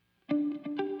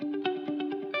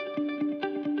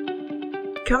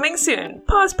Coming soon,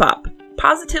 Pause Pop,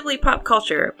 positively pop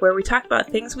culture, where we talk about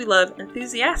things we love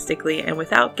enthusiastically and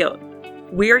without guilt.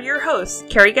 We are your hosts,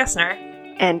 Carrie Gessner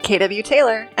and KW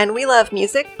Taylor, and we love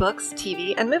music, books,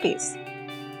 TV, and movies.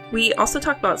 We also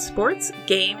talk about sports,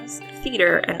 games,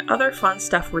 theater, and other fun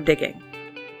stuff we're digging.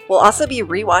 We'll also be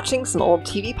rewatching some old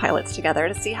TV pilots together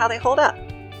to see how they hold up.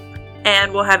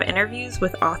 And we'll have interviews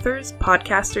with authors,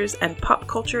 podcasters, and pop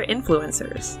culture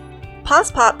influencers.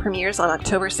 Pause Pop premieres on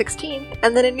October 16th,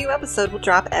 and then a new episode will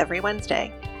drop every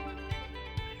Wednesday.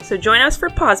 So join us for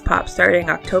Pause Pop starting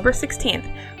October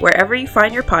 16th, wherever you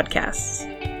find your podcasts.